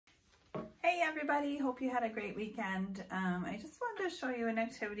Hey everybody, hope you had a great weekend. I just wanted to show you an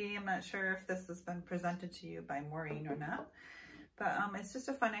activity. I'm not sure if this has been presented to you by Maureen or not, but it's just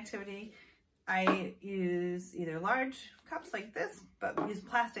a fun activity. I use either large cups like this, but use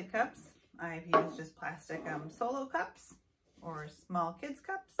plastic cups. I've used just plastic solo cups or small kids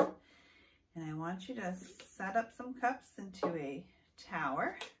cups. And I want you to set up some cups into a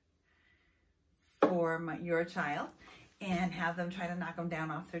tower for your child and have them try to knock them down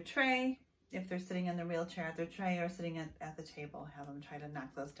off their tray. If they're sitting in the wheelchair at their tray or sitting at the table, have them try to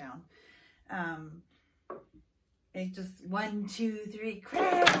knock those down. It just 1, 2, 3,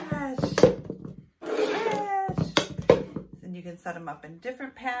 crash, crash. And you can set them up in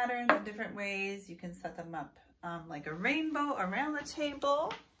different patterns, in different ways. You can set them up like a rainbow around the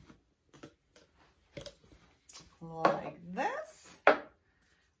table, like this,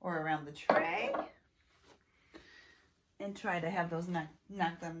 or around the tray. And try to have those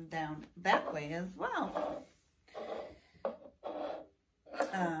knock them down that way as well.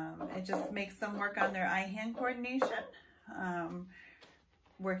 It just makes them work on their eye-hand coordination,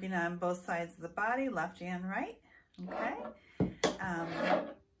 working on both sides of the body, left and right, okay?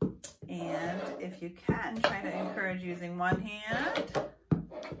 And if you can, try to encourage using one hand,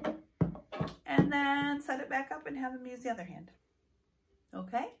 and then set it back up and have them use the other hand,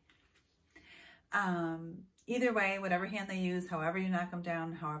 okay? Either way, whatever hand they use, however you knock them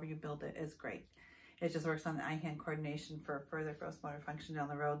down, however you build it is great. It just works on the eye-hand coordination for further gross motor function down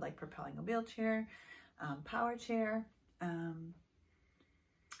the road, like propelling a wheelchair, power chair,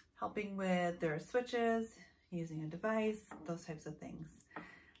 helping with their switches, using a device, those types of things.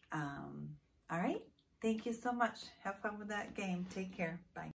 All right, thank you so much. Have fun with that game. Take care. Bye.